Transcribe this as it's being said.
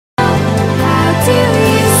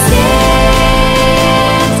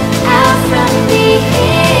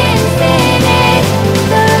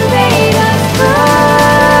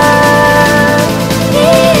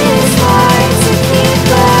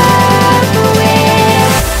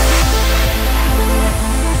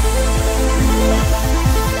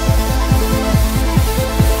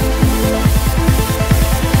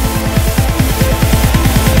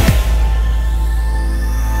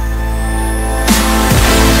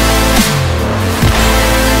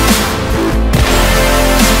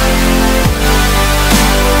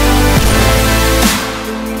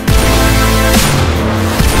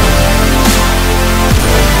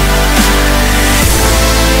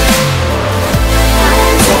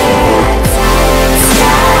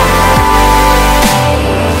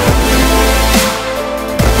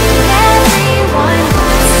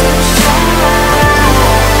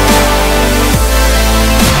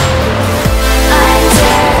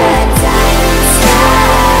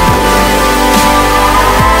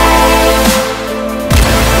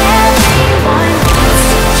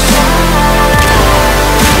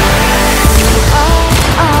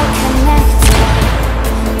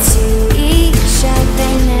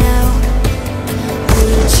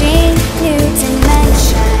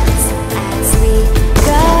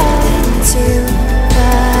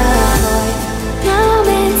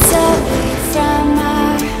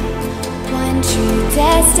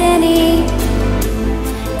destiny.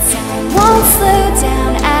 Time won't slow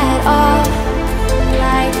down at all,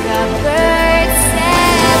 like a bird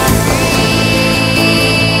set free.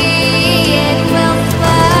 It will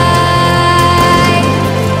fly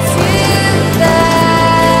to the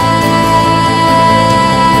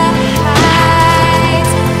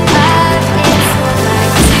heights of its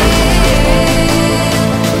flight.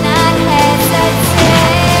 Do not hesitate.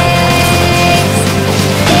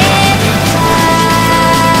 It flies,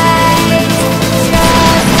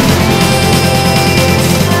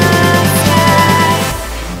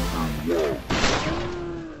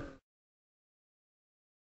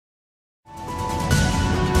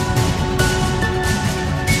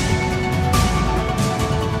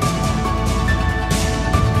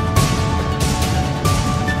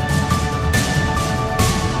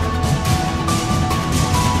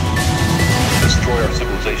 just destroy our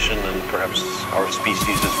civilization and perhaps our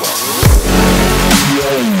species as well.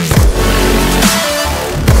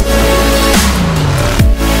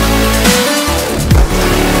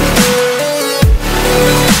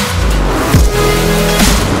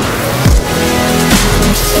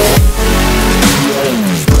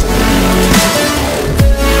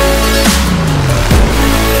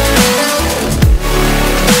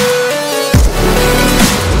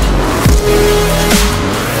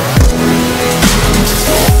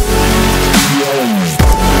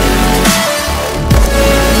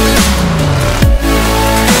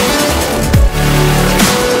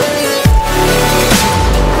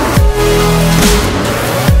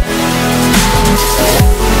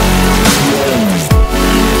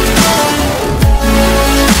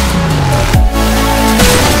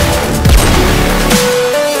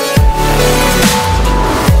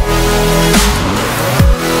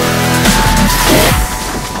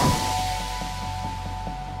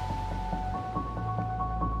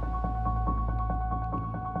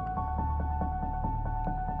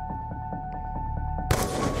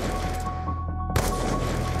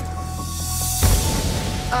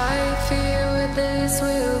 I fear what this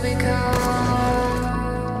will become.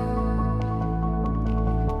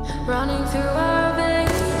 Running through our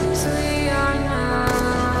veins, we are now.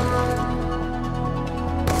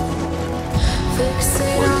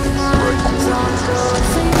 Fixing our minds on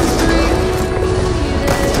things breathing.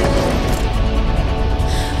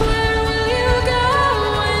 Where will you go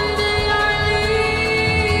when they are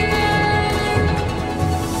leaving?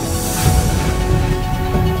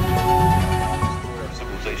 Destroy our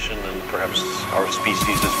civilization and perhaps our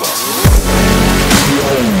species as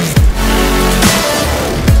well.